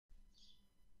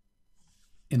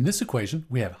In this equation,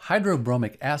 we have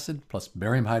hydrobromic acid plus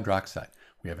barium hydroxide.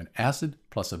 We have an acid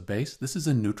plus a base. This is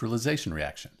a neutralization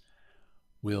reaction.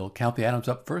 We'll count the atoms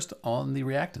up first on the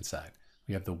reactant side.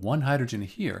 We have the one hydrogen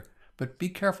here, but be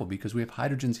careful because we have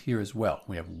hydrogens here as well.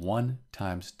 We have 1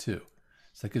 times 2.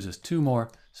 So that gives us 2 more.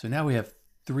 So now we have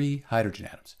 3 hydrogen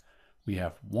atoms. We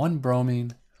have 1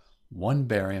 bromine, 1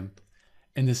 barium,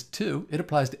 and this 2, it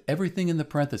applies to everything in the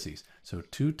parentheses. So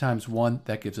 2 times 1,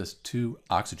 that gives us 2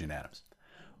 oxygen atoms.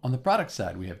 On the product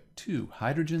side, we have 2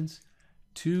 hydrogens,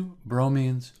 2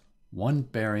 bromines, 1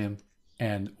 barium,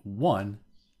 and 1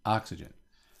 oxygen.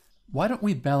 Why don't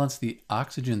we balance the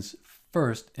oxygens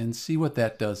first and see what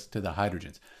that does to the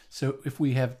hydrogens? So if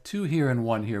we have 2 here and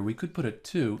 1 here, we could put a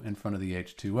 2 in front of the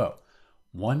H2O.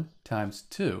 1 times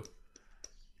 2,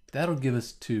 that'll give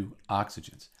us 2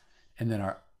 oxygens. And then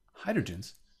our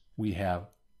hydrogens, we have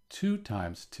 2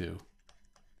 times 2.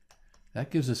 That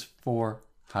gives us 4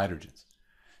 hydrogens.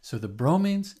 So the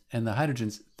bromines and the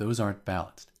hydrogens, those aren't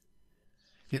balanced.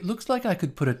 It looks like I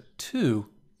could put a 2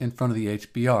 in front of the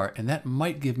HBr, and that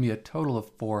might give me a total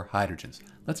of 4 hydrogens.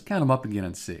 Let's count them up again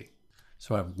and see.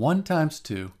 So I have 1 times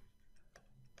 2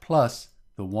 plus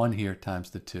the 1 here times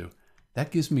the 2.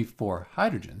 That gives me 4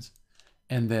 hydrogens.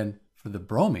 And then for the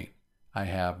bromine, I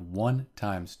have 1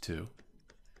 times 2.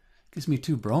 Gives me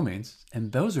 2 bromines,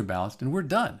 and those are balanced, and we're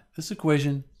done. This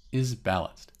equation is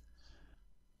balanced.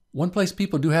 One place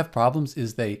people do have problems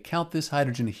is they count this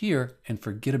hydrogen here and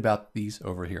forget about these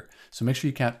over here. So make sure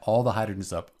you count all the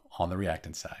hydrogens up on the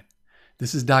reactant side.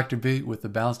 This is Dr. B with the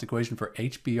balanced equation for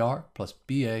HBr plus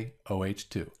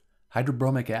BaOH2,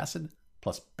 hydrobromic acid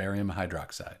plus barium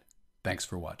hydroxide. Thanks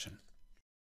for watching.